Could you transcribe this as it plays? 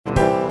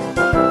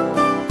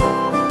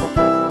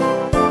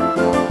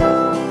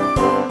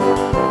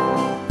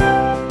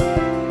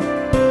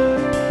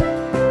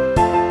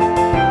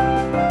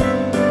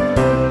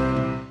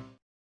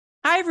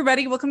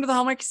everybody. Welcome to the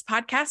Hallmarkies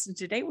podcast. And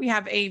today we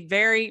have a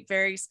very,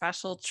 very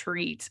special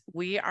treat.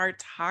 We are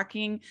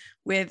talking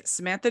with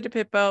Samantha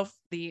DePippo,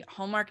 the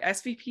Hallmark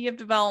SVP of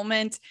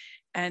Development.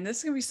 And this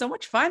is going to be so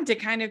much fun to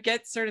kind of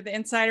get sort of the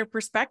insider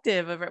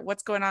perspective of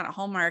what's going on at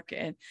Hallmark.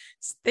 And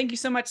thank you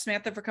so much,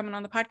 Samantha, for coming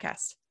on the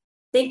podcast.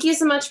 Thank you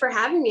so much for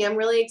having me. I'm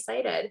really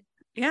excited.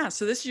 Yeah.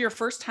 So this is your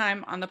first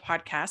time on the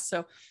podcast.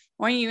 So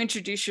why don't you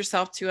introduce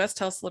yourself to us?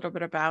 Tell us a little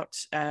bit about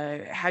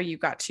how you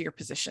got to your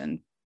position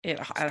at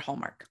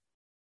Hallmark.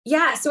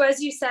 Yeah. So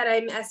as you said,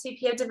 I'm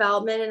SVP of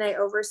Development and I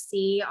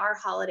oversee our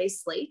holiday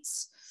slate.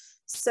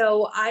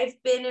 So I've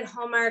been at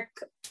Hallmark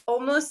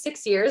almost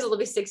 6 years. It'll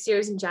be 6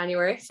 years in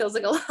January. Feels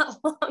like a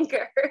lot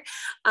longer.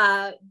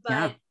 I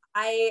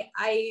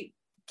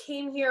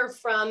came here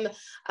from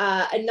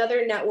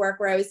another network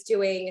where I was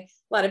doing a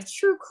lot of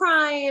true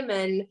crime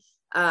and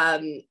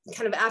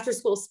kind of after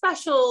school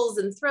specials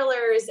and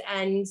thrillers.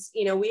 And,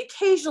 you know, we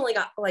occasionally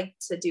got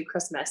to do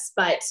Christmas,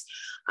 but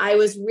I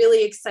was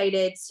really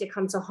excited to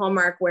come to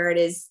Hallmark where it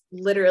is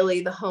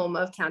literally the home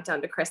of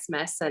Countdown to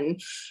Christmas and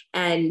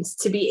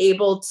to be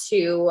able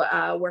to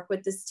work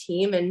with this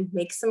team and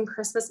make some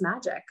Christmas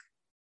magic.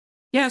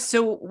 Yeah.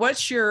 So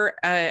what's your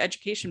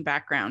education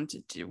background?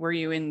 Were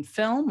you in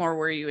film or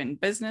were you in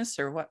business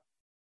or what?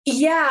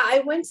 Yeah,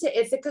 I went to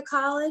Ithaca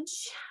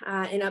College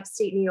in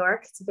upstate New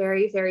York. It's a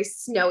very, very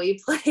snowy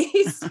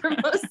place for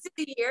most of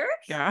the year.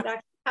 Yeah. It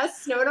actually has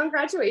snowed on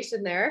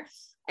graduation there.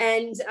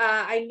 And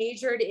I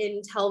majored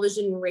in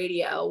television and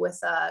radio with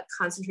a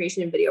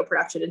concentration in video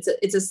production.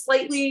 It's a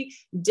slightly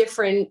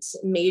different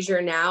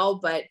major now,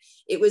 but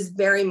it was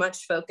very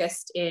much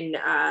focused in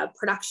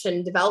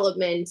production,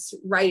 development,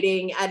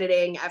 writing,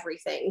 editing,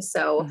 everything.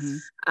 So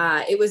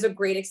it was a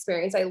great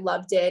experience. I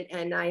loved it.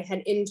 And I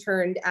had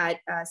interned at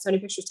Sony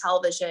Pictures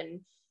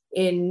Television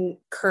in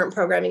current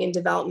programming and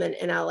development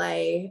in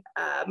LA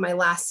my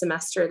last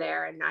semester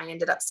there. And I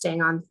ended up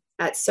staying on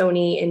at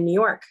Sony in New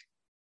York.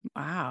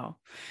 Wow.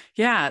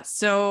 Yeah.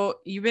 So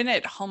you've been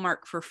at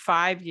Hallmark for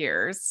 5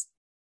 years.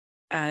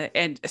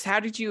 And how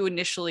did you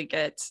initially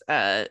get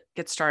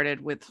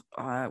started with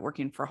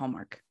working for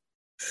Hallmark?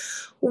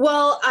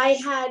 Well, I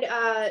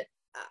had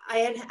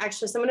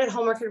actually someone at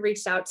Hallmark had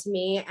reached out to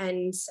me,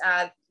 and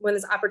when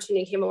this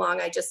opportunity came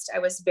along, I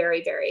was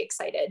very, very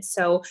excited.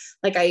 So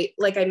like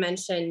I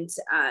mentioned,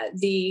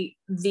 the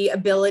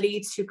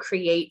ability to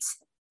create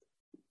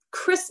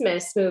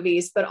Christmas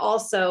movies, but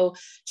also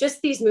just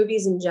these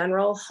movies in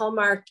general.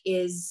 Hallmark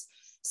is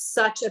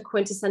such a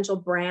quintessential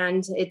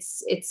brand.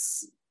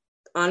 It's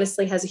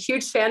honestly has a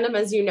huge fandom,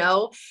 as you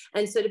know.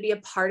 And so to be a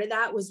part of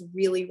that was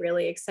really,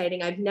 really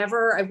exciting. I've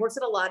worked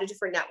at a lot of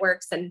different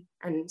networks and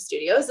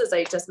studios, as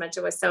I just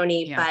mentioned with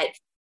Sony, but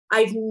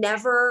I've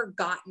never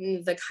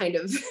gotten the kind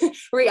of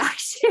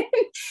reaction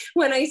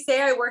when I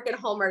say I work at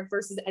Hallmark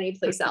versus any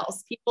place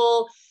else.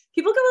 People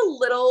go a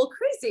little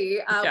crazy,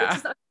 which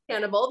is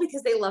understandable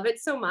because they love it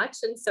so much,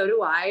 and so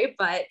do I.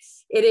 But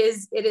it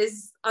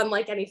is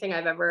unlike anything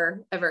I've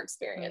ever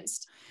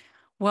experienced.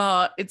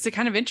 Well, it's a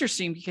kind of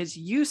interesting because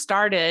you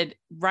started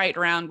right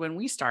around when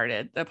we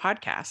started the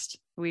podcast.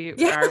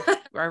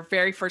 Our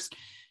very first,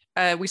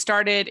 we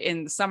started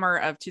in the summer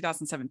of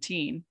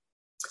 2017.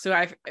 So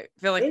I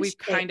feel like we've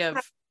kind of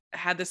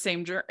had the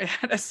same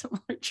had a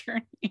similar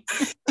journey.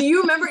 Do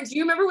you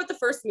remember what the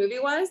first movie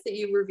was that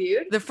you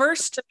reviewed? The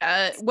first,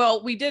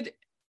 we did.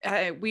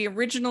 We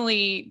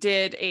originally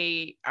did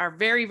our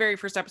very, very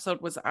first episode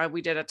was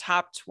we did a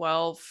top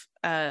 12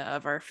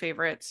 of our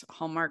favorite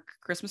Hallmark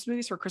Christmas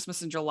movies for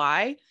Christmas in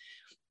July,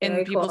 and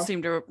very people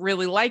seemed to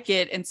really like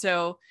it. And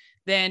so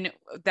then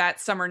that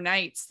summer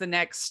nights, the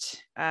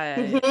next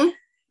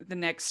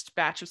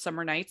batch of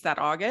summer nights that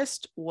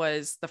August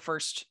was the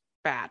first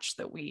batch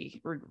that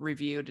we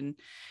reviewed,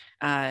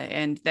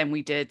 and then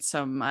we did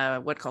some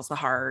What Calls the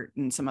Heart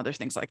and some other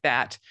things like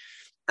that.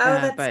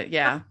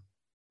 Yeah,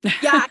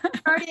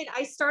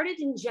 I started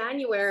in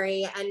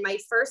January, and my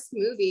first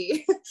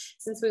movie,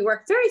 since we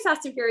worked very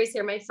fast and furious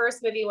here, my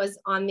first movie was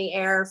on the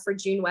air for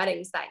June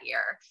weddings that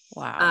year.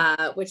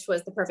 Wow. Which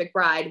was The Perfect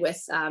Bride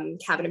with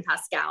Kevin and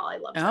Pascal. I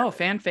loved that.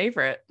 Fan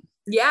favorite.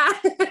 Yeah.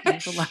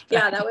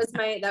 Yeah,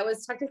 that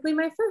was technically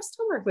my first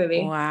Hallmark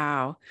movie.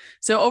 Wow.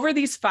 So over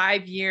these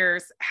 5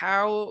 years,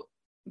 how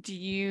do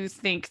you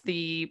think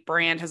the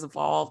brand has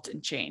evolved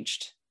and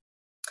changed?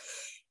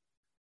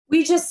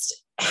 We just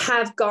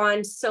have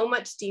gone so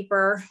much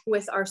deeper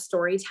with our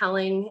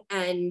storytelling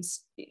and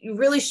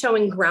really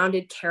showing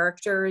grounded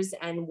characters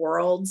and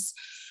worlds.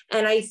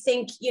 And I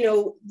think,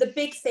 the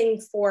big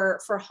thing for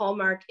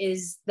Hallmark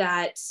is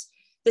that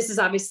this is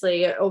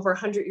obviously an over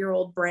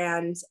 100-year-old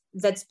brand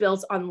that's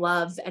built on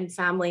love and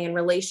family and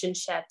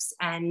relationships.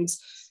 And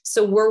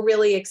so we're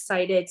really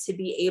excited to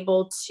be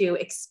able to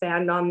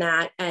expand on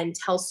that and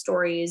tell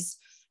stories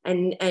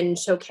and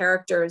show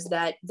characters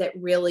that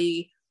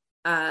really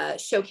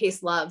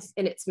showcase love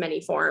in its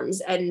many forms.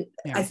 And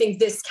I think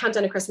this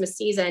Countdown to Christmas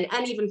season,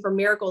 and even for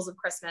Miracles of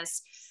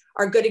Christmas,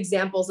 are good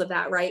examples of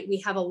that, right?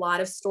 We have a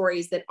lot of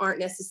stories that aren't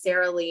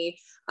necessarily,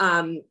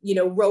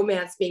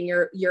 romance being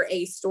your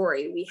A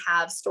story. We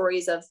have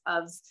stories of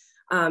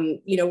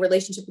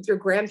relationship with your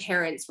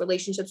grandparents,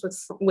 relationships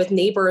with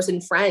neighbors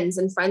and friends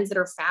that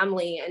are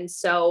family. And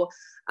so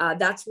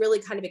that's really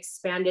kind of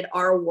expanded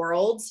our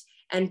world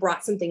and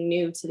brought something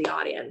new to the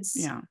audience.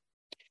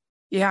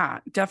 Yeah,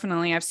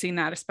 definitely. I've seen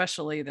that,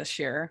 especially this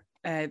year.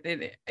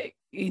 They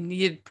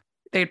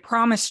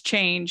promised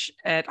change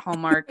at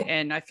Hallmark,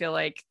 and I feel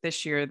like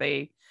this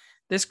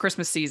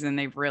Christmas season,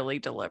 they've really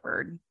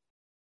delivered.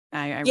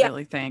 I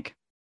really think.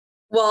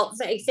 Well,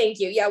 thank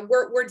you. Yeah,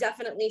 we're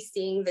definitely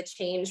seeing the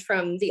change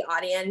from the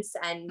audience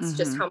and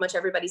just how much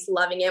everybody's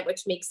loving it,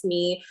 which makes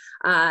me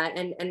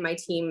and my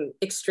team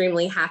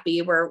extremely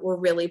happy. We're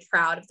really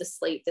proud of the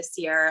slate this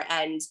year,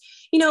 and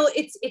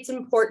it's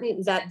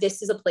important that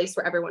this is a place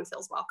where everyone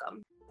feels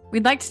welcome.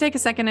 We'd like to take a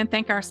second and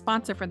thank our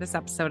sponsor for this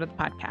episode of the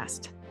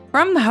podcast.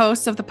 From the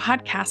hosts of the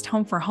podcast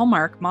Home for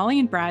Hallmark, Molly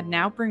and Brad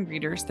now bring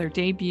readers their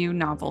debut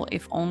novel,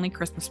 If Only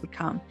Christmas Would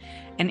Come.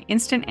 An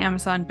instant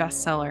Amazon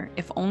bestseller,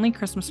 If Only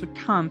Christmas Would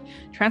Come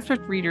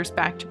transports readers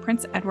back to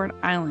Prince Edward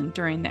Island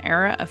during the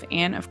era of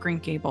Anne of Green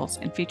Gables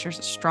and features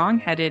a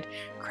strong-headed,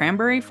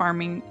 cranberry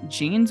farming,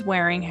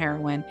 jeans-wearing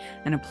heroine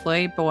and a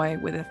playboy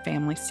with a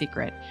family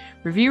secret.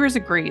 Reviewers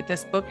agree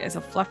this book is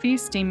a fluffy,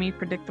 steamy,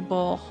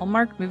 predictable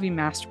Hallmark movie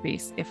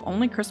masterpiece. If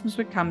Only Christmas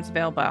Would Come is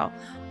available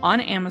on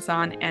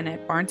Amazon and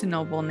at Barnes &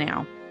 Noble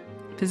now.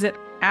 Visit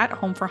at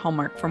Home for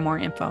Hallmark for more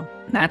info.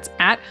 That's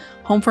at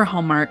Home for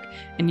Hallmark,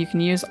 and you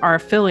can use our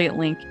affiliate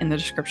link in the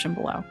description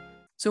below.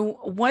 So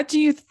what do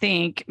you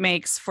think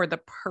makes for the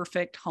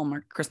perfect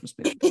Hallmark Christmas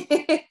movie?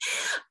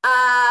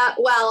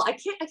 Well, I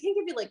can't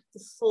give you like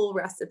the full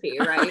recipe,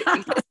 right?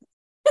 Because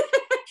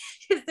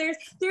there's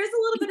a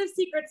little bit of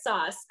secret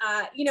sauce,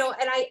 and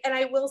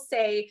I will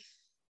say,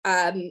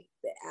 at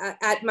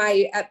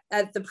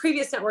the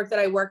previous network that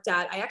I worked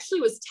at, I actually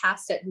was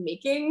tasked at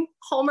making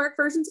Hallmark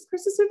versions of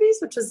Christmas movies,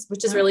 which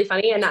is really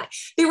funny. And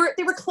they were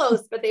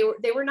close, but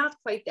they were not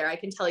quite there. I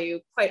can tell you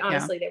quite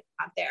honestly, they were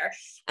not there.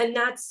 And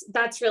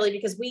that's really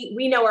because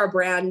we know our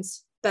brand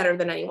better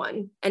than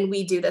anyone, and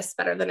we do this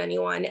better than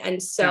anyone.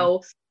 And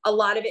so a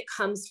lot of it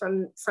comes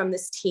from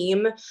this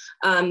team.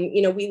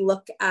 We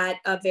look at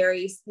a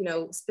very,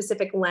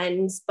 specific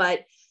lens,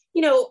 but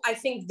I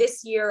think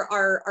this year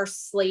our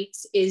slate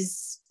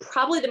is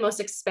probably the most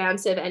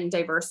expansive and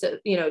diverse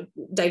that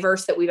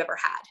we've ever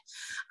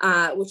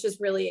had, which is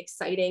really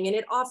exciting. And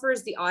it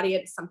offers the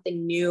audience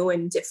something new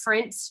and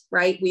different,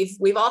 right?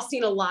 We've all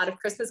seen a lot of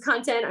Christmas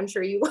content. I'm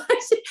sure you watch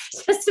it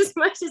just as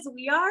much as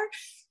we are,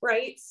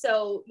 right?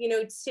 So,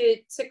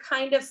 to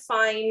kind of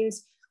find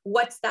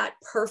what's that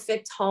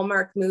perfect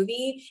Hallmark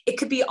movie, it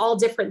could be all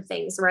different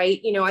things,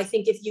 right? I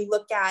think if you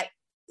look at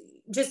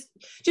just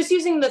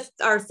using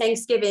our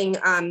Thanksgiving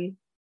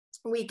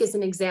week as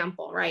an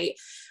example, right?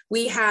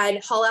 We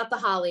had Haul Out the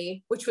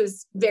Holly, which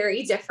was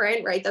very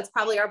different, right? That's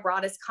probably our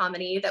broadest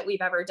comedy that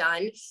we've ever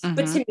done.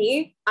 But to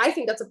me, I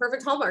think that's a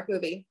perfect Hallmark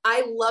movie.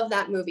 I love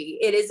that movie.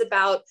 It is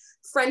about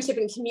friendship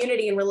and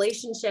community and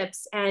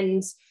relationships.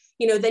 And,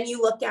 then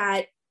you look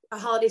at A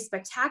Holiday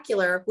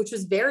Spectacular, which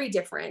was very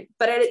different,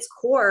 but at its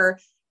core,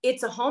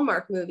 it's a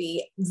Hallmark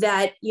movie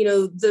that,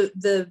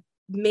 the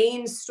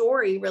main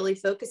story really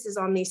focuses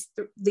on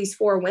these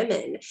four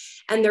women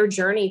and their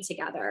journey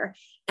together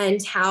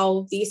and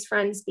how these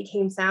friends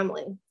became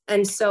family.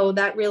 And so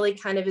that really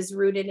kind of is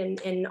rooted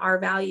in our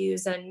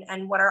values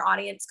and what our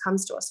audience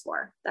comes to us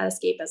for, that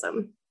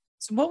escapism.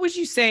 So what would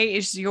you say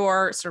is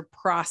your sort of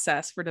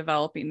process for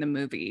developing the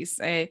movies?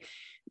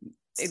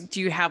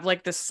 Do you have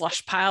like this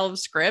slush pile of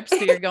scripts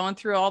that you're going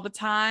through all the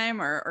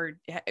time, or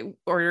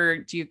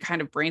do you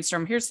kind of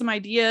brainstorm, here's some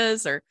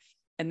ideas,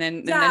 and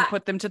then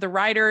put them to the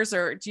writers,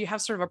 or do you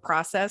have sort of a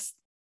process?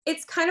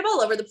 It's kind of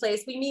all over the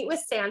place. We meet with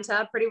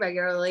Santa pretty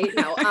regularly.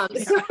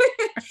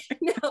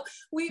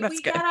 We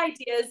get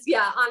ideas.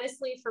 Yeah.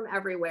 Honestly, from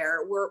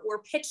everywhere.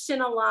 We're pitched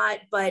in a lot,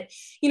 but,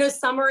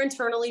 some are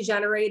internally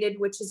generated,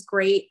 which is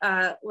great.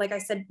 Like I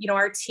said,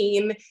 our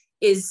team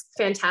is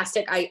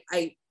fantastic.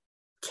 I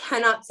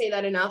cannot say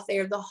that enough. They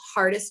are the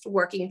hardest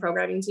working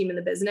programming team in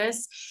the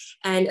business.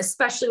 And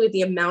especially with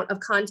the amount of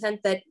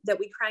content that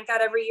we crank out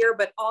every year,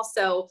 but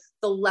also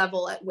the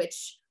level at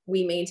which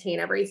we maintain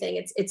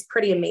everything. It's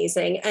pretty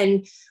amazing.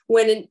 And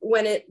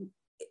when it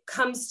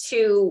comes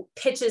to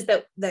pitches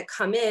that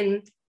come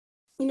in,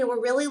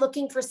 we're really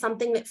looking for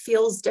something that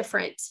feels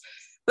different,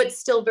 but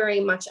still very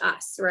much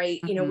us, right?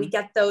 We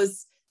get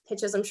those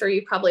pitches. I'm sure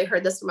you probably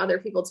heard this from other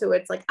people too.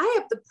 It's like, I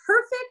have the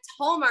perfect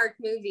Hallmark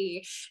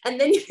movie.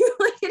 And then you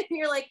look at it and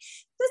you're like,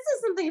 this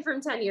is something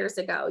from 10 years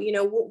ago.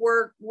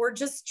 We're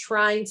just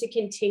trying to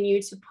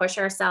continue to push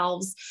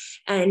ourselves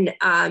and,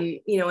 and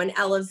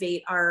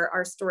elevate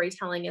our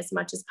storytelling as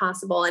much as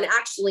possible. And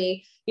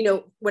actually,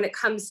 when it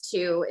comes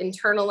to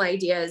internal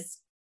ideas,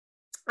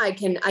 I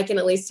can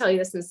at least tell you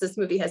this since this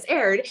movie has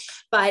aired,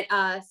 but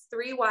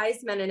Three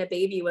Wise Men and a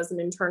Baby was an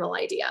internal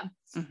idea.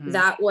 Mm-hmm.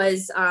 That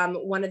was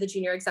one of the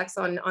junior execs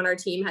on our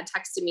team had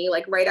texted me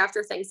like right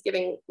after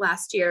Thanksgiving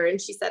last year.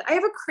 And she said, I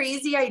have a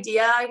crazy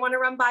idea I want to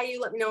run by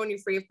you. Let me know when you're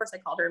free. Of course, I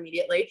called her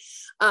immediately.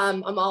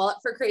 I'm all up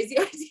for crazy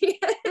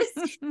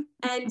ideas.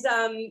 And,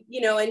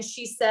 and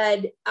she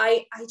said,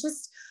 I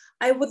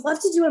would love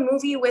to do a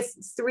movie with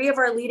three of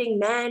our leading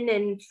men.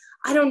 And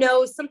I don't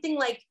know, something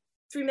like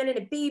Three Men and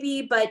a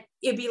Baby, but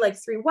it'd be like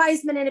Three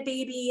Wise Men and a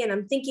Baby. And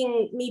I'm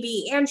thinking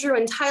maybe Andrew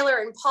and Tyler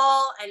and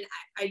Paul. And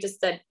I just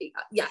said,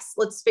 yes,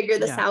 let's figure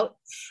this out.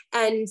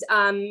 And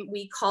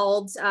we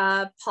called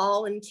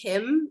Paul and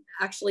Kim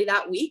actually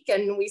that week.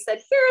 And we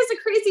said, here is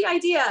a crazy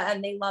idea.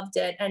 And they loved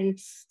it. And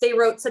they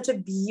wrote such a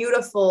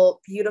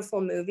beautiful, beautiful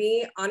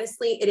movie.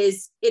 Honestly, it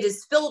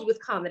is filled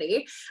with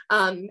comedy,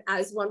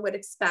 as one would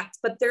expect,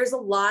 but there's a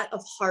lot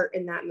of heart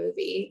in that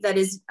movie that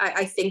is,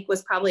 I think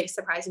was probably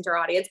surprising to our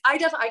audience. I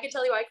could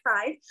tell you I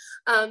cried.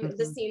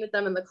 The scene with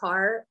them in the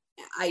car,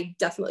 I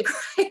definitely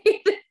cried.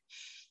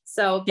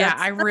 So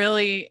I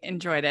really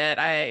enjoyed it.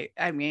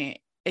 I mean,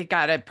 it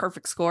got a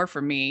perfect score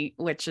for me,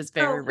 which is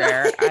very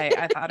rare.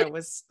 I thought it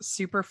was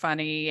super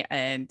funny,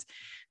 and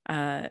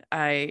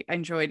I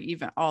enjoyed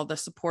even all the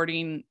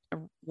supporting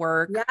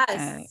work.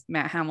 Yes.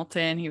 Matt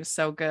Hamilton, he was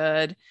so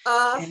good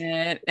in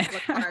it.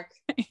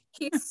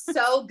 He's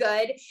so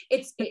good.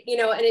 And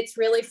it's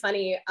really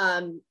funny.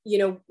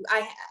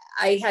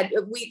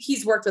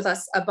 He's worked with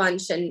us a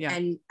bunch,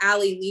 and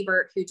Ali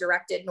Liebert, who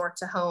directed North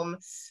to Home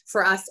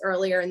for us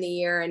earlier in the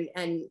year.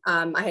 And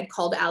I had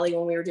called Ali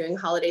when we were doing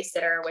Holiday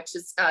Sitter, which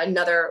is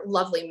another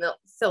lovely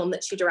film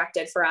that she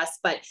directed for us.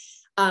 But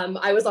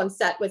I was on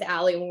set with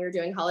Ali when we were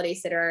doing Holiday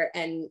Sitter,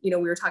 and, we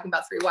were talking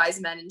about Three Wise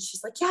Men, and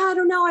she's like, yeah, I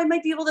don't know, I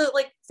might be able to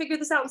like figure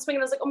this out and swing.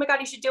 And I was like, oh my God,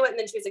 you should do it. And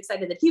then she was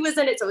excited that he was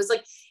in it. So it was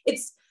like,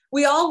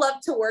 we all love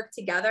to work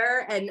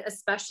together, and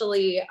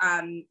especially,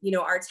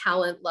 our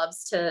talent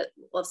loves to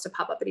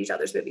pop up in each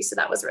other's movies. So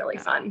that was really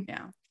fun.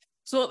 Yeah.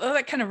 So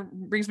that kind of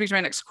brings me to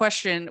my next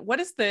question. What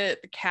is the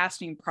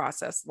casting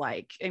process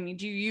like? I mean,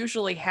 do you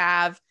usually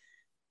have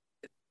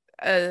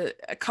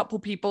a couple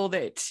people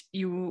that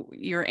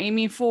you're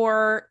aiming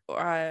for,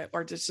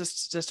 or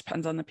just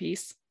depends on the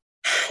piece?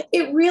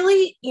 It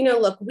really,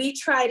 look, we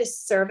try to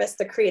service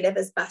the creative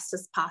as best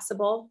as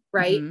possible,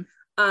 right?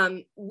 Mm-hmm.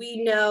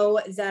 We know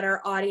that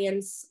our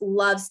audience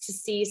loves to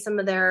see some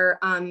of their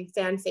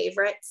fan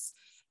favorites.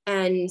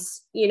 And,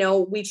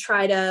 we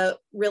try to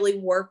really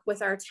work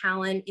with our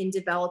talent in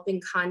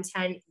developing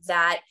content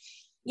that,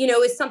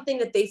 is something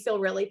that they feel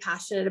really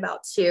passionate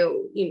about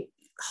too.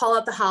 Haul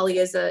Out the Holly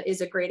is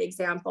a great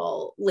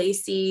example.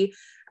 Lacey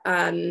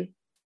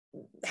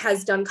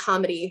has done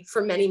comedy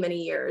for many,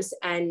 many years.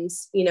 And,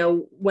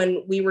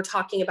 when we were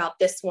talking about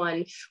this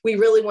one, we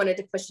really wanted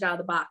to push it out of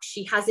the box.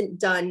 She hasn't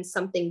done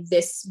something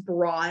this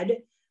broad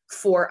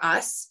for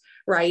us.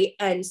 Right.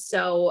 And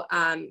so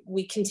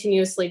we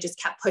continuously just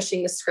kept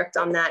pushing the script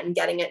on that and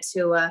getting it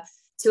to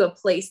a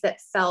place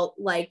that felt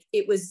like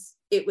it was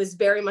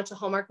very much a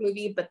Hallmark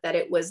movie, but that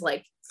it was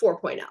like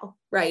 4.0.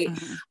 Right.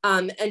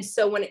 Mm-hmm. And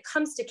so when it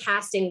comes to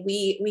casting,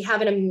 we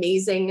have an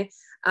amazing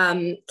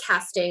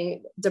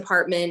casting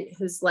department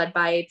who's led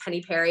by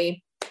Penny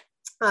Perry.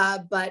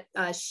 But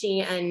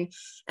she and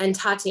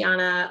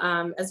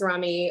Tatiana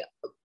Azrami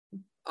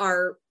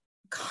are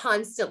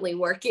constantly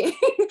working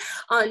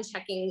on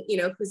checking,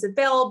 who's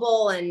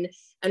available and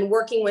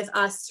working with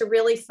us to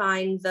really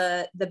find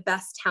the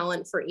best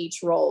talent for each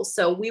role.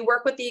 So we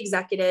work with the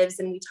executives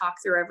and we talk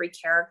through every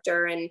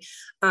character,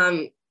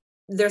 and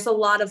there's a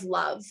lot of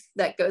love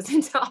that goes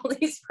into all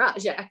these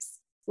projects,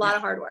 a lot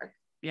of hard work.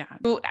 Yeah.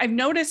 Well, I've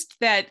noticed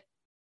that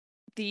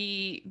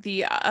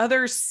the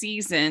other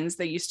seasons,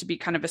 they used to be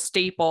kind of a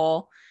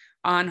staple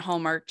on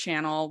Hallmark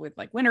Channel with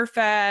like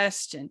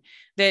Winterfest, and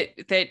that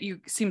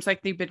seems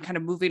like they've been kind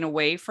of moving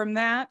away from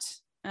that,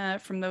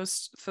 from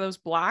those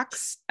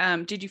blocks.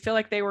 Did you feel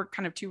like they were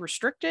kind of too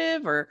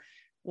restrictive, or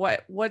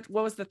what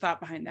was the thought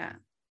behind that?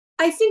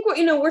 I think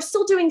we're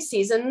still doing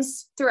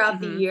seasons throughout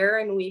the year,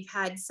 and we've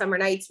had Summer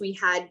Nights, we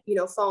had,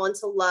 Fall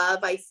into Love.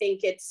 I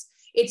think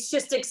it's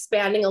just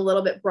expanding a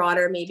little bit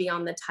broader maybe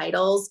on the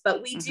titles,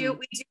 but we do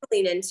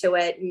lean into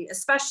it. And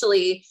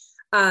especially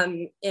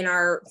in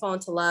our Fall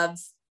into Love,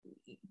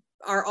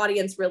 our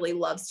audience really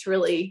loves to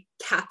really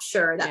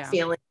capture that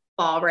feeling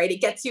of fall, right?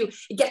 It gets you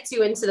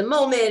into the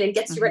moment and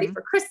gets you ready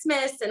for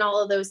Christmas and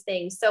all of those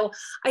things. So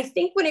I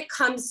think when it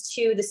comes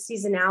to the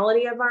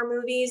seasonality of our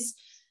movies,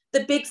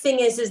 the big thing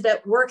is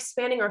that we're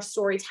expanding our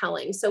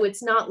storytelling. So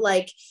it's not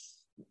like,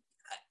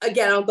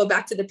 again, I'll go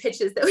back to the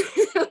pitches that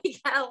we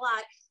get a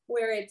lot,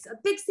 where it's a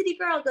big city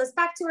girl goes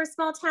back to her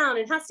small town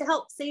and has to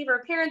help save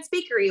her parents'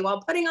 bakery while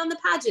putting on the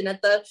pageant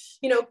at the,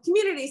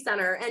 community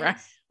center. And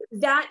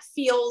that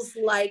feels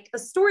like a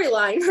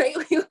storyline, right?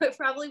 We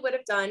probably would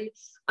have done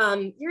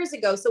years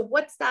ago. So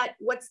what's that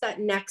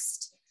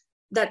next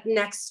that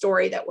next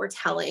story that we're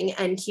telling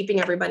and keeping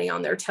everybody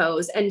on their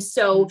toes. And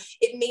so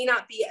it may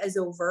not be as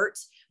overt,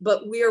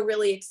 but we're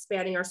really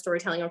expanding our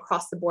storytelling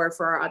across the board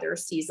for our other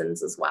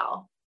seasons as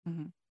well.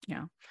 Mm-hmm.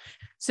 Yeah.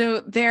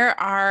 So there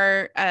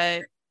are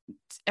a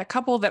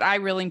couple that I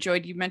really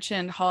enjoyed. You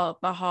mentioned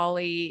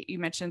Holly, you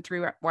mentioned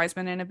Three Wise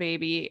Men and a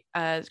Baby,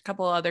 a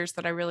couple others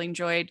that I really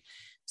enjoyed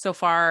so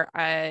far,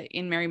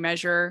 in Merry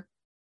Measure.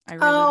 I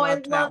really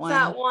loved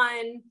that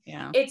one.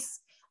 Yeah.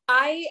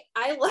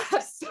 I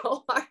laughed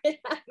so hard in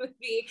that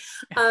movie.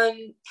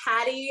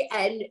 Patty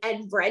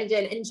and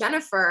Brendan and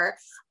Jennifer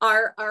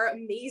are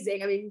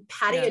amazing. I mean,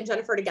 Patty and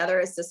Jennifer together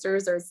as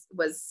sisters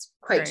was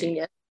quite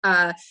genius.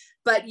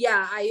 But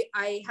yeah,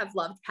 I have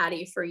loved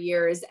Patty for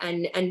years,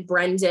 and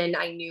Brendan,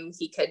 I knew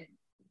he could,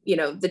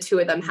 the two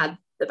of them had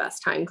the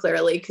best time,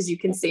 clearly, because you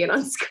can see it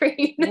on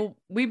screen. Well,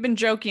 we've been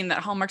joking that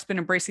Hallmark's been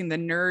embracing the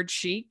nerd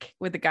chic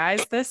with the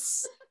guys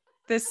this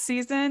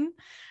season.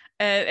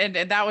 And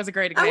that was a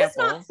great example. That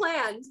was not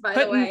planned,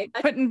 by the way.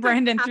 Putting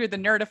Brendan through the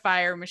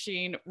nerdifier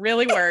machine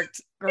really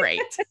worked great.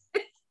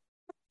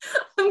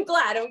 I'm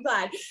glad.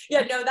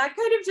 Yeah, no, that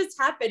kind of just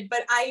happened.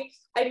 But I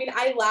mean,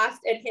 I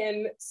laughed at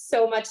him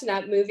so much in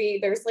that movie.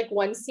 There's like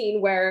one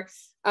scene where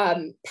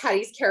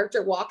Patty's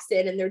character walks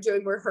in and they're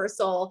doing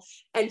rehearsal,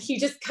 and he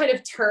just kind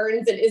of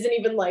turns and isn't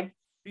even like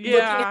looking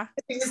at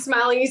it, he's just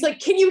smiling. He's like,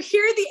 "Can you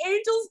hear the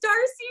angels,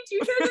 Darcy? Do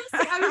you hear them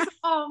sing?" I was like,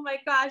 "Oh my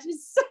gosh,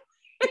 it's so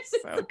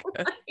good.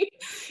 Funny.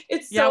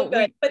 It's so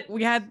good." But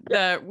we had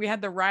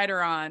the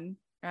writer on,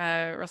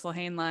 Russell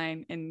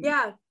Hainline, and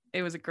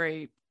it was a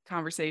great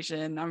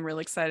conversation. I'm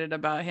really excited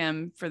about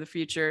him for the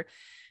future.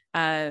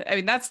 I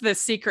mean, that's the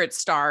secret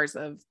stars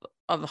of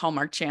the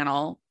Hallmark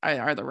Channel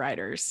are the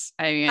writers.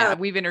 I mean,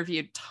 we've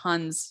interviewed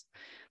tons.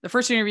 The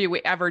first interview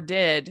we ever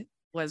did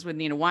was with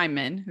Nina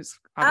Weinman, who's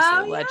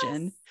obviously a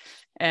legend.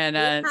 And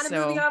had a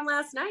movie on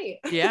last night.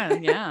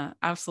 yeah,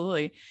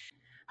 absolutely.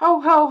 Ho,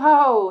 ho,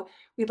 ho.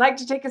 We'd like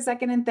to take a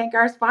second and thank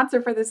our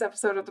sponsor for this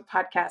episode of the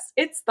podcast.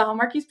 It's the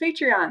Hallmarkies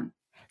Patreon.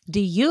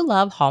 Do you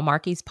love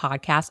Hallmarkies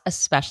podcast,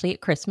 especially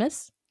at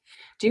Christmas?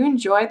 Do you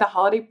enjoy the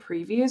holiday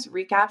previews,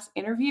 recaps,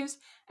 interviews,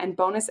 and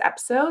bonus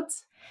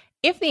episodes?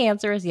 If the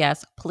answer is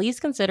yes,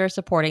 please consider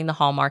supporting the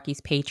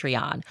Hallmarkies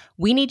Patreon.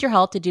 We need your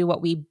help to do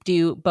what we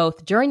do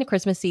both during the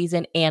Christmas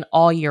season and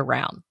all year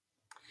round.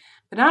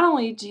 But not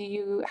only do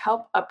you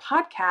help a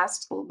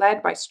podcast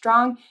led by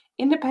strong,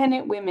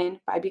 independent women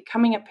by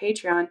becoming a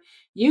Patreon,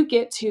 you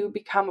get to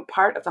become a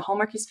part of the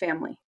Hallmarkies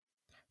family.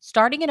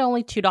 Starting at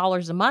only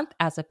 $2 a month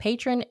as a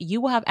patron,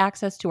 you will have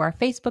access to our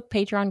Facebook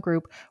Patreon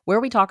group where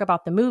we talk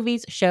about the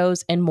movies,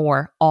 shows, and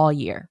more all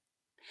year.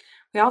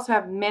 We also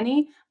have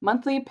many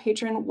monthly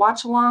patron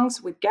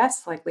watch-alongs with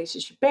guests like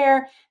Lacey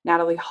Chabert,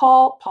 Natalie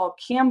Hall, Paul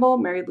Campbell,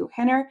 Mary Lou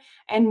Henner,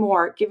 and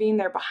more, giving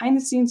their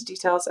behind-the-scenes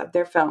details of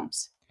their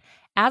films.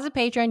 As a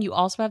patron, you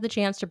also have the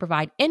chance to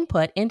provide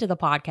input into the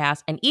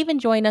podcast and even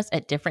join us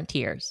at different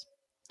tiers.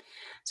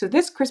 So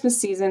this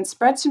Christmas season,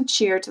 spread some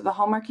cheer to the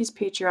Hallmarkies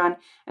Patreon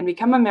and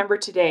become a member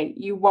today.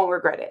 You won't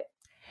regret it.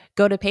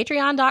 Go to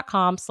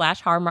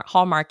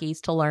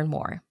patreon.com/Hallmarkies to learn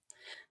more.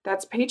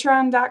 That's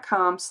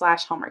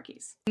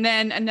patreon.com/Hallmarkies. And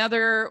then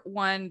another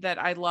one that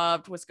I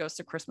loved was Ghost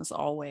of Christmas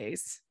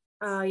Always.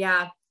 Oh,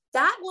 yeah.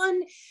 That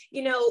one,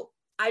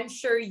 I'm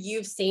sure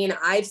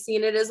I've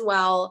seen it as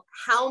well.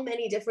 How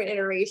many different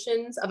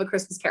iterations of A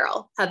Christmas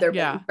Carol have there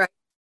been? Right?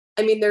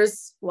 I mean,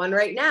 there's one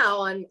right now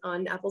on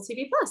Apple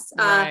TV Plus.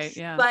 Right,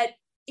 yeah. But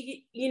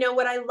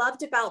what I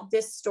loved about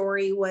this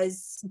story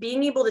was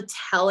being able to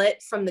tell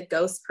it from the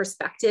ghost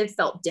perspective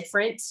felt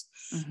different.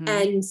 Mm-hmm.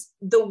 And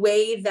the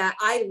way that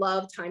I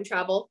love time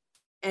travel,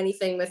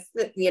 anything with,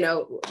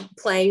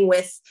 playing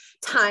with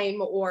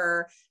time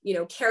or,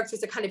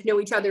 characters that kind of know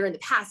each other in the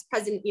past,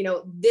 present,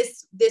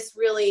 this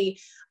really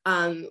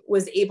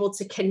was able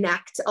to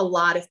connect a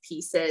lot of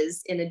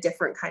pieces in a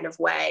different kind of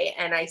way.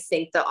 And I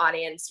think the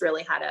audience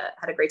really had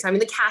a great time.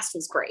 And the cast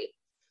was great.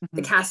 Mm-hmm.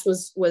 The cast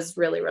was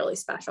really, really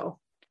special.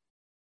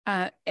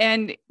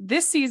 And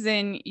this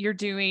season you've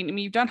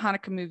done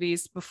Hanukkah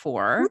movies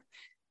before.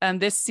 Mm-hmm.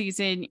 This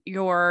season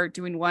you're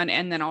doing one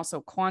and then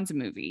also Kwanzaa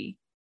movie.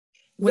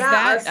 Was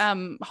that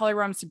Holly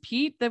Robinson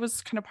Peete that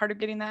was kind of part of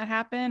getting that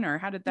happen, or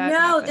how did that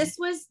happen? This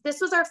was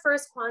our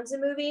first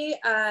Kwanzaa movie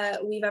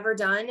we've ever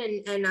done,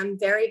 and I'm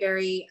very,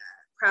 very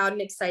proud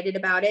and excited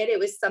about it. It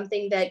was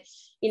something that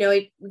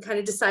we kind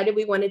of decided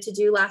we wanted to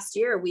do last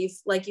year.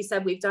 Like you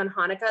said, we've done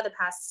Hanukkah the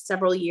past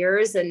several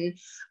years, and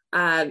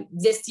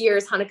this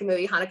year's Hanukkah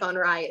movie, Hanukkah on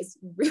Rye, is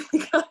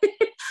really good.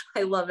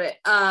 I love it.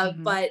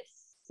 Mm-hmm. But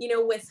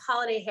with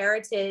Holiday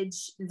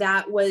Heritage,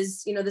 that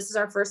was, this is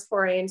our first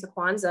foray into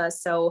Kwanzaa.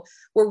 So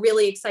we're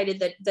really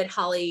excited that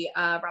Holly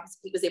Robinson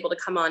Peete was able to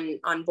come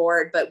on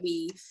board. But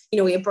we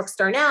have Brooks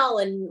Darnell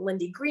and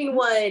Lindy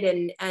Greenwood,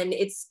 and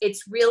it's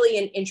really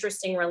an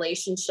interesting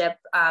relationship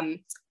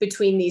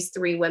between these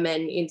three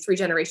women, in three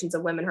generations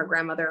of women: her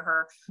grandmother,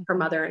 her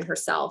mother, and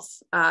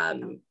herself.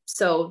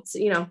 So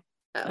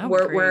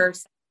we're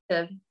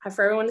to have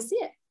for everyone to see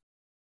it.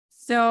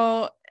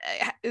 So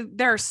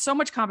there's so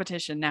much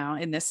competition now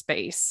in this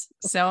space.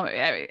 So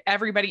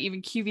everybody,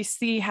 even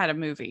QVC had a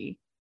movie.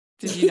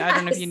 Did you? Yes. I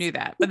don't know if you knew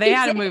that, but they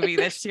had a movie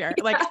this year.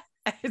 Like,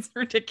 it's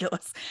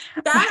ridiculous.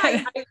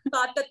 I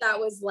thought that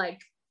was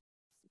like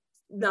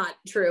not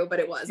true, but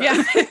it was.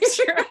 Yeah,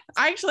 sure.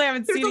 I actually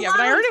haven't seen it yet,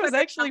 but I heard it was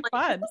actually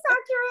fun. It's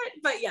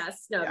accurate, but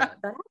yes, no, that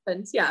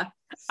happens. Yeah.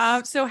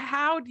 So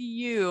how do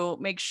you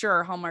make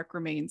sure Hallmark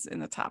remains in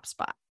the top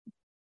spot?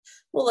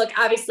 Well, look,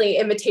 obviously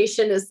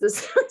imitation is the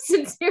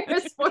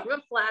sincerest form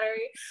of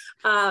flattery.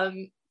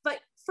 But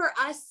for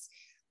us,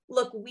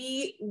 look,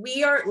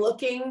 we aren't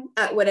looking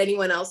at what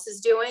anyone else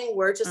is doing.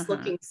 We're just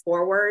looking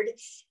forward,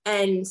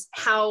 and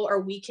how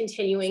are we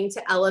continuing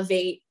to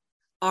elevate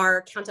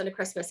our Countdown to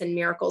Christmas and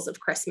Miracles of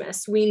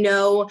Christmas. We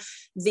know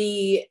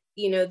the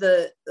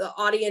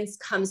audience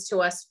comes to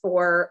us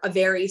for a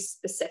very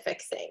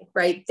specific thing,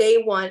 right? They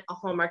want a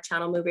Hallmark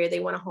Channel movie, or they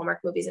want a Hallmark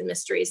Movies and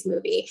Mysteries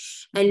movie,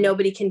 and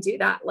nobody can do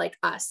that like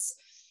us.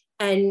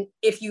 And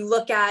if you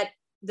look at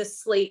the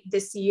slate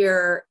this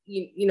year,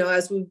 you know,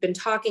 as we've been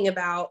talking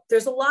about,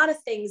 there's a lot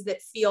of things that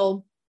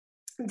feel,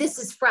 this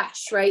is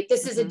fresh, right?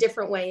 This is a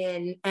different way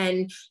in.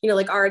 And, you know,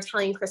 like our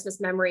Italian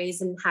Christmas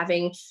Memories, and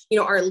having, you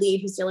know, our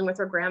lead who's dealing with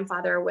her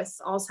grandfather with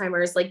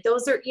Alzheimer's, like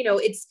those are, you know,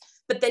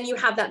 but then you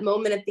have that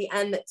moment at the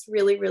end that's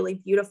really, really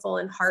beautiful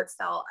and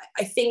heartfelt.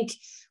 I think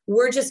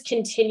we're just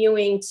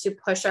continuing to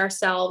push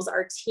ourselves.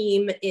 Our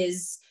team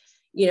is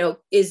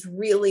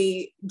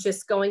really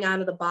just going out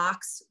of the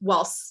box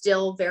while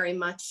still very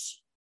much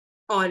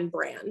on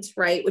brand,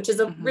 right? Which is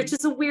a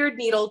weird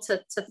needle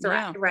to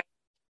thread, right?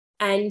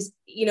 And,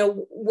 you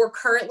know, we're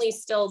currently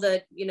still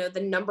the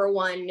number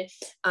one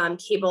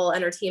cable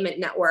entertainment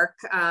network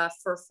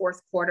for fourth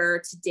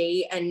quarter to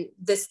date. And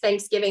this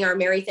Thanksgiving, our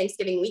Merry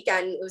Thanksgiving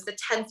weekend, it was the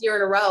 10th year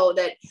in a row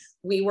that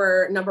we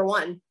were number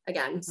one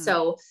again.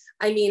 So,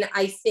 I mean,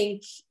 I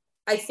think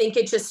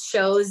it just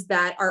shows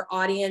that our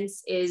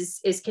audience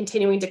is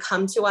continuing to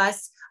come to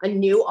us. A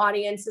new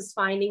audience is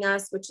finding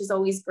us, which is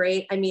always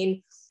great. I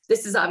mean,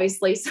 this is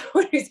obviously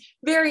someone who's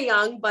very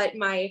young, but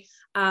my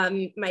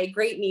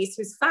great niece,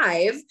 who's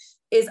 5,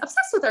 is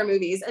obsessed with our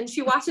movies, and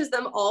she watches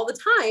them all the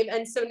time.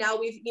 And so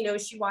now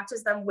she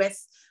watches them with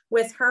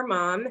her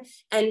mom.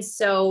 And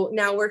so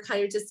now we're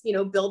kind of just, you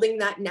know, building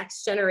that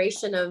next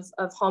generation of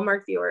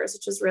Hallmark viewers,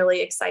 which is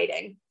really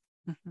exciting.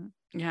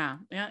 Yeah,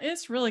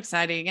 it's really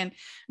exciting. And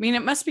I mean,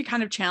 it must be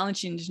kind of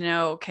challenging to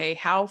know, okay,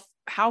 how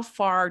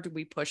far do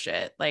we push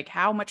it? Like,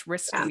 how much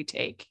risk do we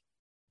take?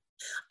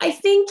 I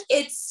think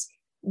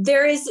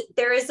there is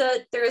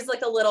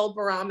like a little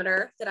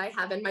barometer that I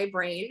have in my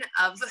brain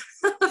of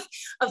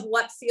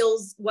what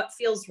feels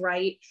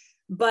right.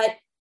 But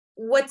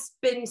what's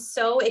been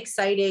so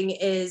exciting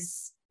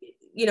is,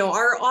 you know,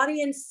 our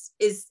audience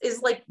is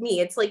like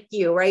me. It's like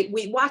you, right?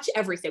 We watch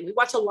everything. We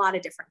watch a lot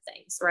of different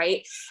things,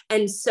 right?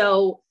 And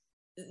so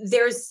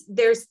there's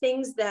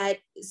things that,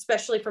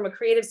 especially from a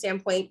creative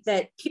standpoint,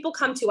 that people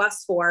come to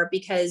us for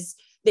because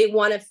they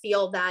want to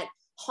feel that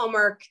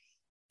Hallmark,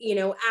 you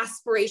know,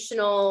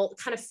 aspirational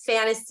kind of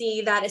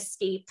fantasy, that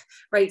escape,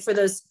 right, for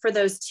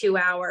those 2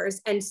 hours.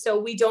 And so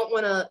we don't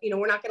want to, you know,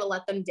 we're not going to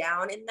let them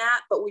down in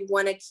that, but we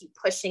want to keep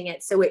pushing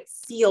it so it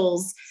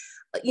feels,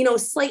 you know,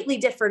 slightly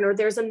different, or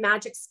there's a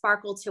magic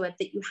sparkle to it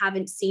that you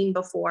haven't seen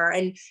before.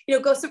 And, you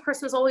know, Ghost of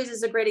Christmas Always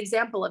is a great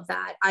example of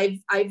that. I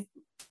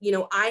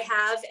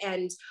have,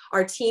 and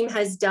our team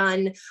has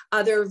done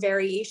other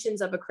variations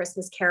of A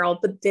Christmas Carol,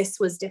 but this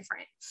was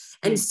different.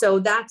 And so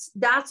that's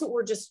what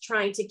we're just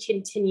trying to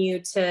continue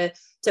to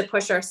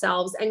push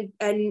ourselves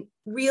and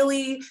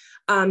really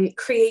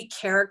create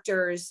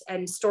characters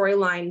and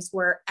storylines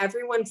where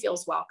everyone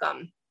feels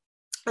welcome.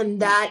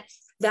 And that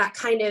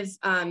kind of,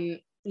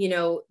 you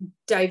know,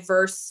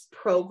 diverse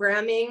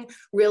programming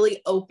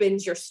really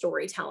opens your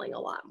storytelling a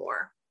lot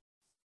more.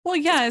 Well,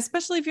 yeah,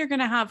 especially if you're going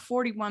to have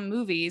 41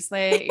 movies.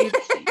 Like,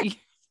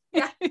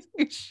 yeah.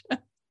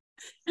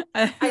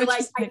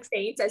 I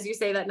faint as you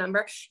say that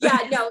number. Yeah,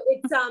 no,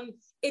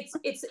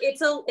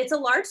 it's a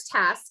large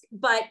task,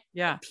 but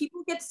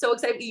people get so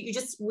excited.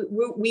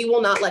 We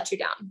will not let you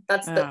down.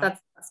 That's the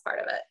best part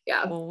of it.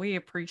 Yeah. Well, we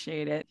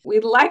appreciate it.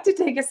 We'd like to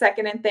take a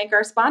second and thank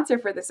our sponsor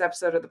for this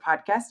episode of the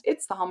podcast.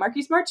 It's the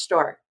Hallmarkies merch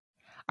store.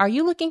 Are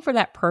you looking for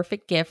that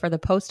perfect gift for the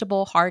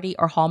postable, hearty,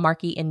 or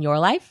Hallmarky in your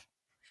life?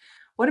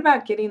 What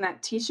about getting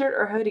that t-shirt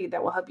or hoodie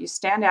that will help you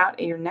stand out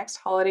at your next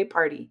holiday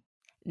party?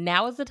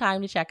 Now is the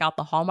time to check out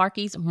the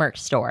Hallmarkies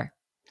merch store.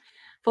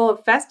 Full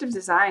of festive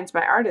designs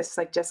by artists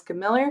like Jessica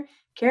Miller,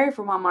 Carrie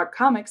from Hallmark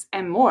Comics,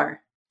 and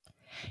more.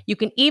 You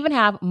can even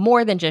have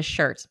more than just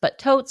shirts, but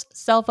totes,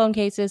 cell phone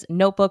cases,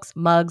 notebooks,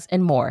 mugs,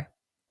 and more.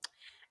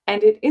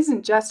 And it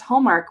isn't just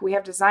Hallmark. We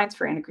have designs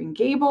for Anna Green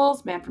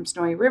Gables, Man from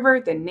Snowy River,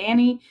 The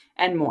Nanny,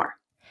 and more.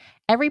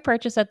 Every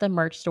purchase at the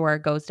merch store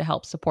goes to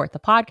help support the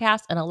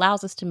podcast and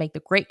allows us to make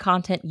the great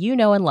content you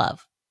know and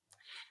love.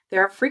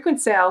 There are frequent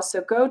sales,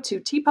 so go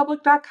to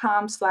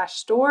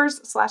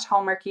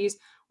tpublic.com/stores/Hallmarkies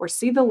or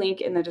see the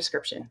link in the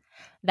description.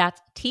 That's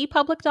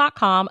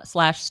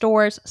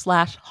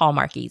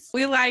tpublic.com/stores/Hallmarkies.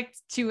 We like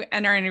to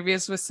end our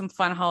interviews with some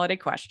fun holiday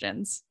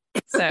questions.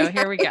 So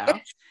here we go.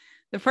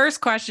 The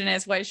first question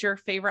is, what is your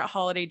favorite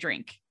holiday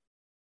drink?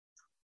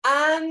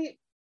 I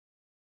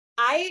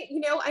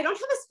don't have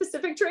a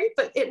specific drink,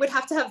 but it would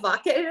have to have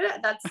vodka in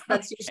it.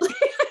 That's usually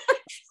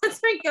that's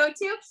my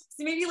go-to.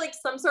 So maybe like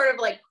some sort of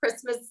like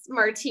Christmas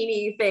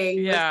martini thing.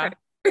 Yeah.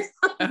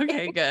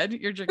 Okay, good.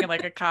 You're drinking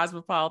like a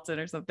Cosmopolitan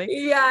or something.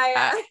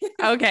 Yeah.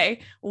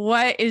 Okay.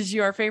 What is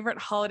your favorite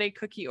holiday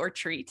cookie or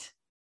treat?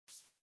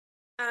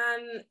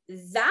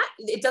 That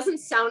it doesn't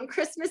sound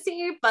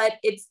Christmassy, but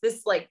it's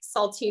this like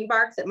saltine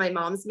bark that my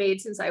mom's made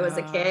since I was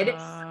a kid.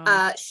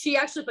 She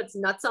actually puts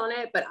nuts on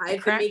it, but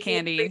I've been making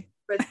candy.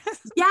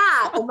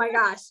 Yeah. Oh my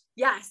gosh.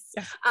 Yes.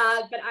 Yeah.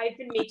 But I've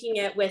been making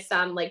it with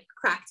like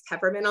cracked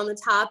peppermint on the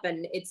top,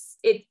 and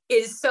it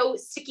is so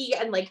sticky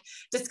and like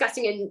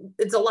disgusting, and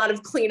it's a lot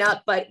of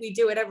cleanup, but we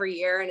do it every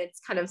year, and it's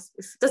kind of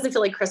doesn't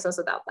feel like Christmas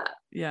without that.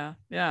 Yeah.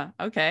 Yeah.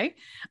 Okay.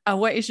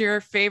 What is your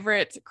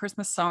favorite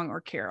Christmas song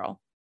or carol?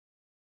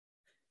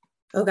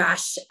 Oh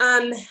gosh.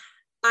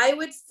 I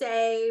would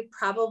say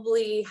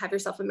probably Have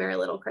Yourself a Merry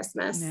Little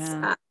Christmas.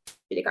 Yeah.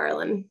 Judy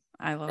Garland.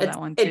 I love that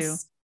one too.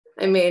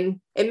 It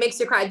makes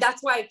you cry.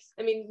 That's why,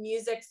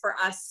 music for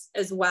us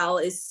as well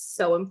is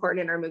so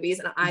important in our movies.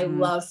 And I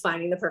love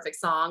finding the perfect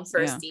song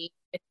for a scene.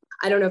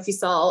 I don't know if you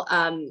saw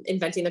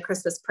Inventing the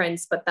Christmas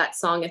Prince, but that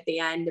song at the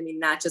end,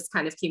 that just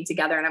kind of came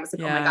together, and I was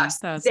like, oh my gosh,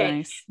 that was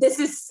nice. This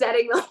is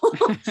setting the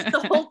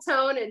whole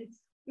tone and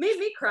made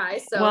me cry.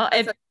 So well,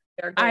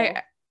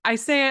 I've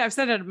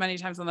said it many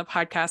times on the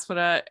podcast,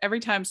 but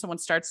every time someone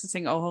starts to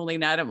sing Oh Holy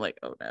Night, I'm like,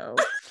 oh no,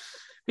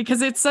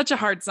 because it's such a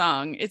hard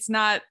song. It's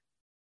not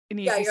an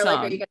easy song. Like,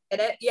 are you gonna hit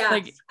it? Yeah.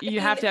 Like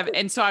you have to have,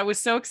 and so I was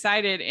so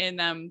excited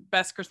in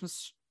Best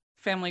Christmas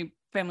Family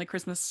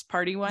Christmas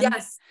Party one.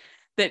 Yes.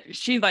 That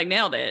she like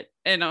nailed it.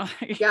 And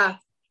yeah,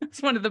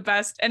 it's one of the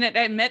best. And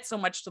it meant so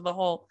much to the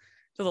whole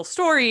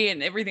story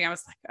and everything. I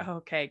was like, oh,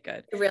 okay,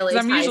 good. Really?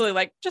 I'm usually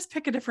like, just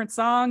pick a different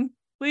song,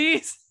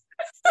 please.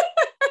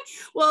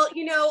 Well,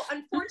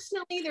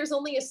 unfortunately, there's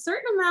only a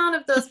certain amount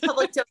of those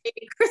public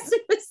domain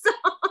Christmas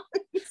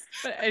songs.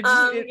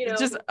 But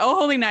just Oh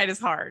Holy Night is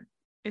hard.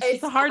 It's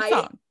just a hard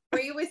song. I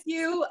agree with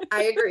you.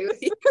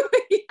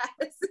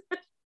 Yes.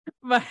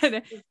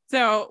 But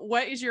so,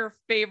 what is your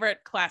favorite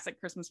classic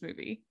Christmas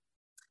movie?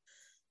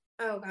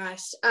 Oh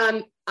gosh.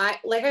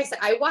 Like I said,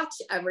 I watch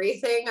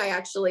everything. I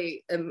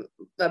actually am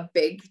a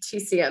big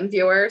TCM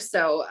viewer.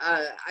 So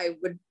I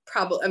would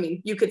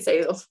probably, you could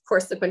say, of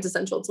course, the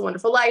quintessential It's a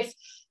Wonderful Life,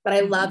 but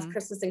I love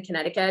Christmas in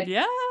Connecticut.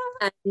 Yeah.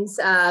 And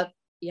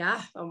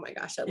yeah. Oh my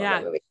gosh. I love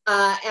that movie.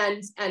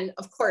 And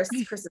of course,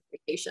 Christmas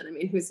Vacation.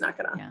 Who's not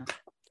gonna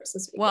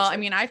Christmas Vacation?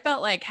 Well, I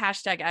felt like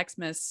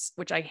 #Xmas,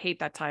 which I hate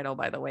that title,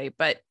 by the way,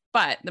 but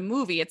the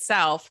movie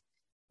itself,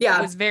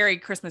 was very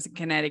Christmas in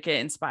Connecticut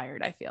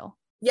inspired, I feel.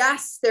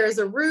 Yes, there's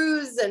a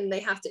ruse and they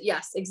have to,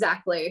 yes,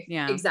 exactly.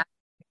 Yeah. Exactly.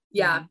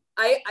 Yeah.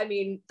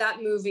 That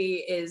movie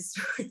is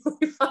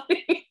really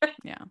funny.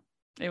 Yeah.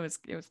 It was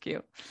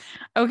cute.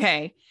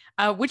 Okay.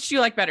 Which do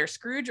you like better,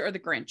 Scrooge or the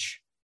Grinch?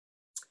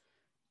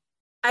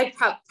 I'd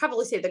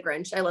probably say the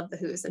Grinch. I love the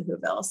Who's and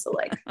Whoville. So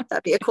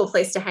that'd be a cool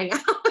place to hang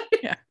out.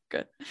 Yeah.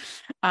 Good.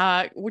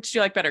 Which do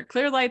you like better,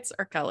 clear lights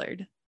or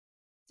colored?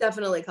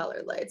 Definitely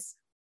colored lights.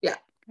 Yeah.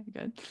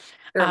 Okay,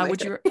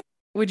 good.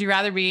 Would you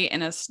rather be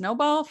in a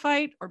snowball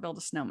fight or build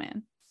a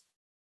snowman?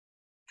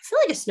 I feel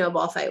like a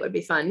snowball fight would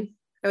be fun.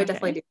 I would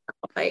definitely do a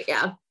snowball fight.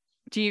 Yeah.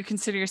 Do you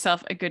consider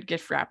yourself a good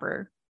gift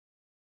wrapper?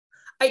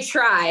 I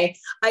try.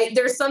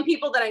 There's some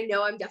people that I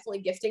know I'm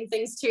definitely gifting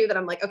things to that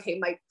I'm like, okay,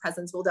 my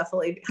presents will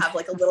definitely have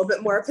like a little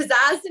bit more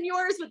pizzazz than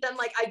yours. But then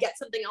I get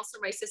something else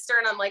for my sister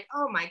and I'm like,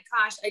 oh my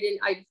gosh,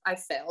 I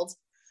failed.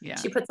 Yeah.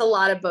 She puts a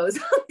lot of bows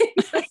on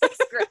things.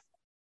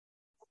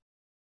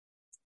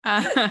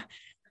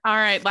 All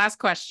right. Last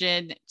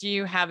question. Do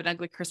you have an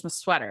ugly Christmas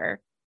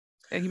sweater?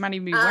 You might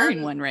even be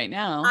wearing one right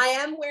now. I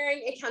am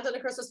wearing a Countdown to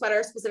Christmas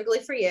sweater specifically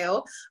for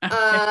you.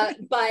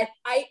 But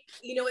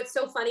it's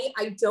so funny.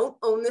 I don't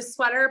own this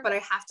sweater, but I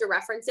have to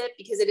reference it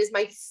because it is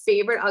my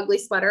favorite ugly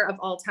sweater of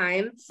all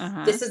time.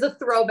 This is a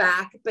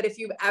throwback, but if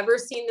you've ever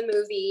seen the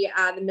movie,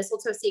 The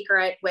Mistletoe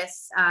Secret with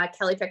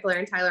Kelly Pickler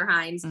and Tyler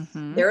Hynes,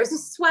 there is a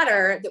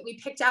sweater that we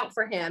picked out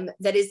for him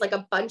that is like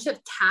a bunch of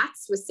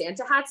cats with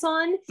Santa hats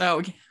on. Oh,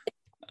 okay.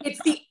 It's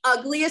the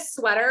ugliest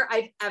sweater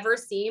I've ever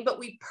seen, but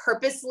we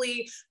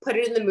purposely put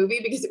it in the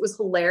movie because it was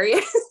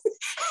hilarious.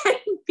 And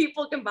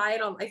people can buy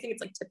it on, I think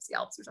it's like Tipsy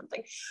Elves or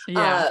something.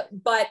 Yeah.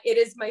 But it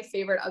is my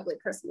favorite ugly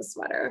Christmas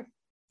sweater.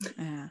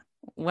 Yeah.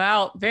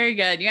 Well, very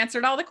good. You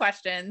answered all the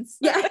questions.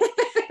 Yeah.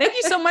 Thank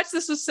you so much.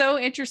 This was so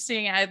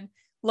interesting. I'd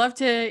love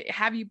to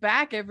have you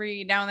back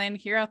every now and then,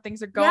 hear how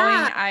things are going.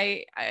 Yeah.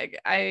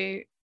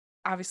 I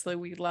obviously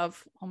we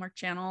love Hallmark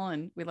Channel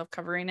and we love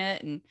covering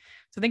it. And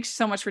so thanks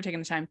so much for taking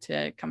the time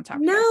to come talk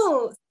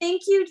to us.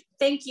 Thank you.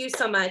 Thank you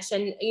so much.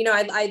 And,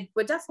 I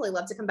would definitely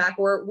love to come back.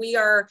 We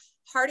are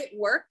hard at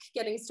work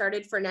getting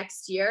started for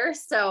next year.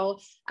 So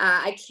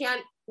I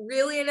can't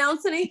really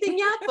announce anything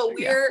yet, but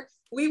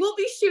we will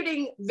be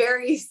shooting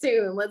very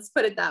soon. Let's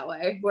put it that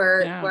way.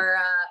 We're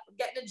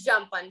getting a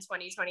jump on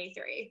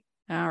 2023.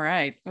 All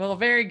right. Well,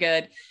 very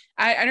good.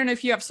 I don't know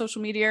if you have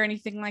social media or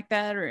anything like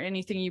that, or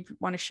anything you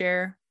want to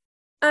share.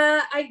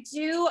 I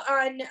do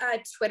on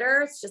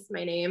Twitter. It's just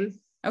my name.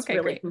 It's Okay,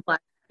 really great.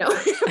 complex. No.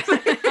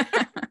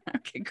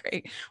 Okay,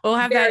 great. We'll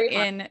have Very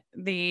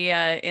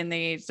that in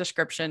the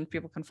description.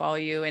 People can follow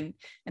you, and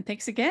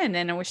thanks again.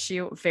 And I wish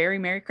you a very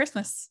Merry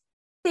Christmas.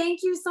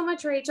 Thank you so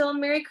much, Rachel.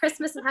 Merry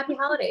Christmas and happy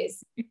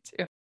holidays. You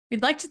too.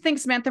 We'd like to thank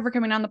Samantha for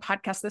coming on the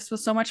podcast. This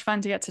was so much fun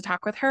to get to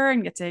talk with her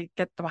and get the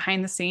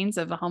behind the scenes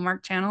of the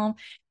Hallmark Channel.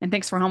 And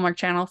thanks for Hallmark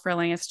Channel for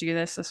letting us do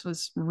this. This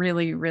was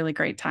really, really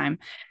great time.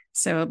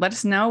 So let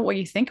us know what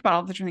you think about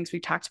all the different things we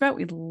talked about.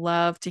 We'd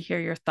love to hear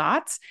your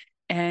thoughts.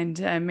 And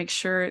make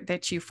sure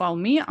that you follow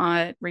me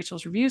on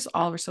Rachel's Reviews,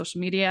 all of our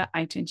social media,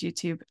 iTunes,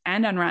 YouTube,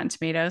 and on Rotten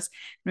Tomatoes.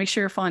 Make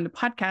sure you're following the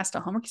podcast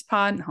on Hallmarkies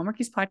Pod and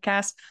Hallmarkies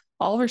Podcast,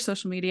 all of our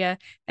social media.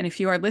 And if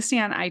you are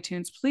listening on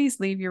iTunes, please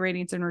leave your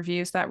ratings and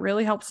reviews. That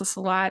really helps us a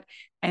lot.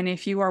 And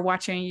if you are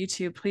watching on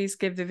YouTube, please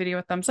give the video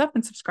a thumbs up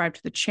and subscribe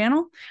to the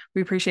channel.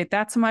 We appreciate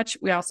that so much.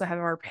 We also have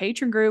our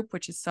Patreon group,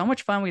 which is so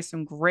much fun. We have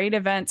some great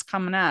events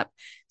coming up.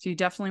 So you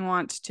definitely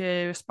want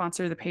to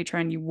sponsor the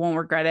Patreon. You won't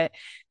regret it.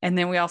 And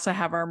then we also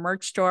have our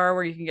merch store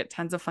where you can get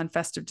tons of fun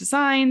festive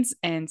designs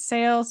and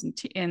sales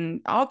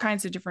and all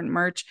kinds of different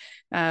merch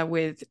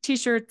with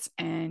t-shirts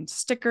and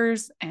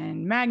stickers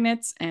and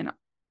magnets and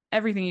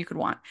everything you could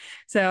want.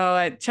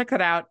 So check that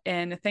out.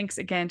 And thanks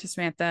again to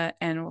Samantha,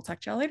 and we'll talk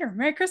to y'all later.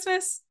 Merry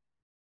Christmas.